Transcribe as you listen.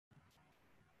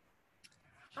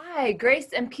Hi,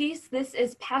 grace and peace. This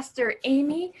is Pastor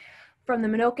Amy from the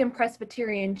Minokan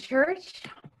Presbyterian Church.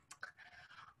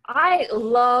 I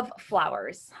love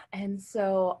flowers, and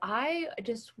so I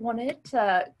just wanted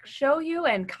to show you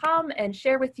and come and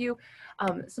share with you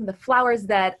some of the flowers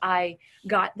that I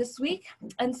got this week.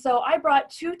 And so I brought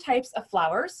two types of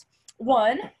flowers.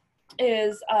 One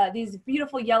is these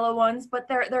beautiful yellow ones, but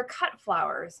they're cut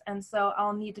flowers, and so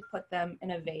I'll need to put them in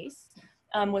a vase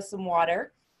with some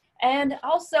water. And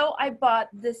also I bought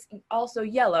this also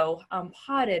yellow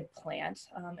potted plant.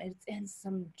 It's in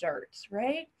some dirt,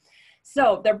 right?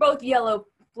 So they're both yellow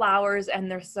flowers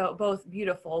and they're both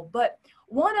beautiful, but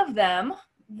one of them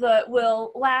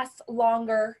will last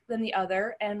longer than the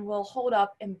other and will hold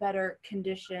up in better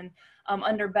condition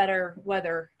under better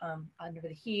weather, under the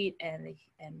heat and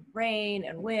rain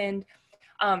and wind.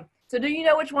 So do you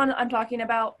know which one I'm talking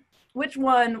about? Which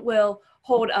one will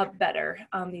hold up better,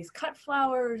 these cut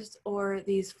flowers or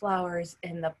these flowers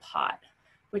in the pot?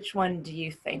 Which one do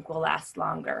you think will last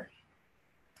longer?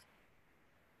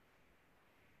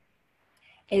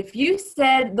 If you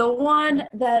said the one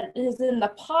that is in the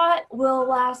pot will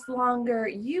last longer,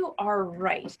 you are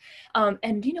right.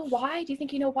 And do you know why? Do you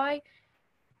think you know why?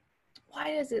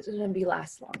 Why does it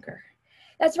last longer?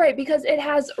 That's right, because it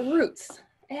has roots.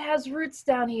 It has roots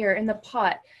down here in the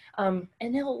pot. And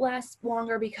it'll last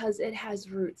longer because it has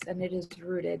roots and it is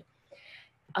rooted.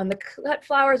 The cut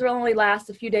flowers will only last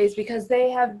a few days because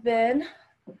they have been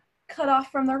cut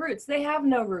off from their roots. They have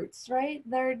no roots, right?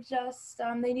 They're just,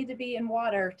 they need to be in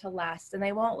water to last, and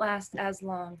they won't last as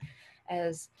long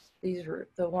as the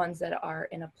ones that are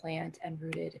in a plant and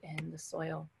rooted in the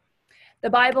soil. The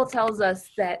Bible tells us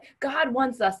that God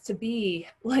wants us to be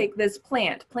like this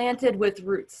plant, planted with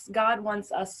roots. God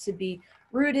wants us to be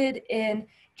rooted in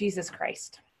Jesus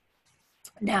Christ.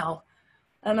 Now,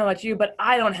 I don't know about you, but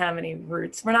I don't have any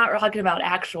roots. We're not talking about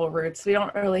actual roots. We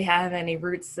don't really have any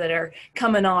roots that are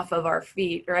coming off of our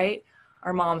feet, right?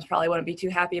 Our moms probably wouldn't be too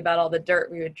happy about all the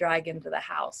dirt we would drag into the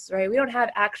house, right? We don't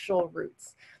have actual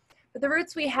roots. But the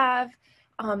roots we have,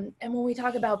 and when we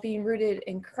talk about being rooted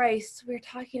in Christ, we're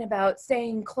talking about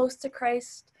staying close to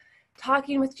Christ,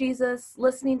 talking with Jesus,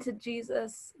 listening to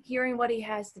Jesus, hearing what he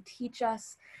has to teach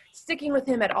us, sticking with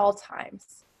him at all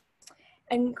times.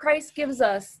 And Christ gives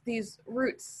us these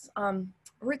roots,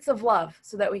 roots of love,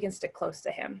 so that we can stick close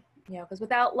to him. You know, because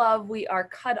without love, we are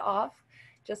cut off,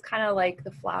 just kind of like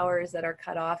the flowers that are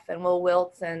cut off and will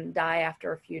wilt and die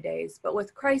after a few days. But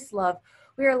with Christ's love,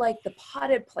 we are like the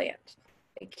potted plant.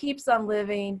 It keeps on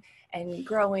living and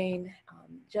growing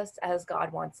just as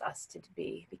God wants us to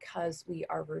be, because we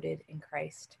are rooted in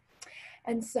Christ.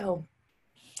 And so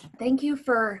thank you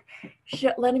for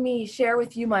letting me share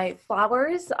with you my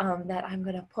flowers that I'm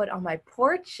going to put on my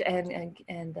porch, and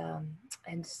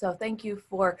so thank you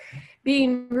for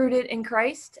being rooted in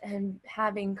Christ and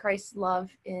having Christ's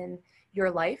love in your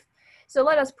life. So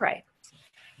let us pray.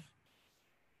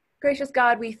 Gracious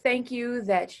God, we thank you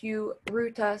that you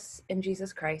root us in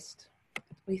Jesus Christ.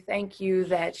 We thank you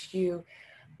that you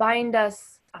bind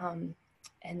us and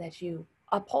that you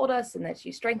uphold us and that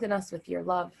you strengthen us with your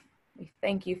love. We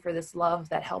thank you for this love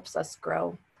that helps us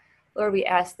grow. Lord, we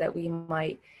ask that we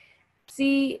might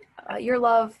see your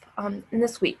love in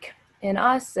this week, in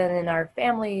us and in our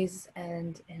families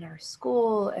and in our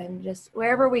school and just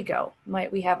wherever we go.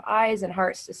 Might we have eyes and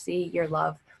hearts to see your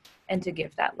love and to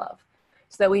give that love,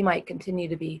 so that we might continue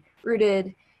to be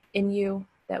rooted in you,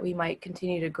 that we might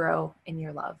continue to grow in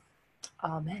your love.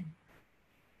 Amen.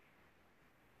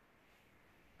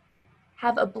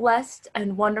 Have a blessed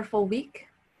and wonderful week.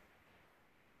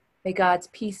 May God's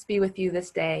peace be with you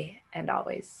this day and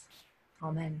always.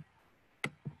 Amen.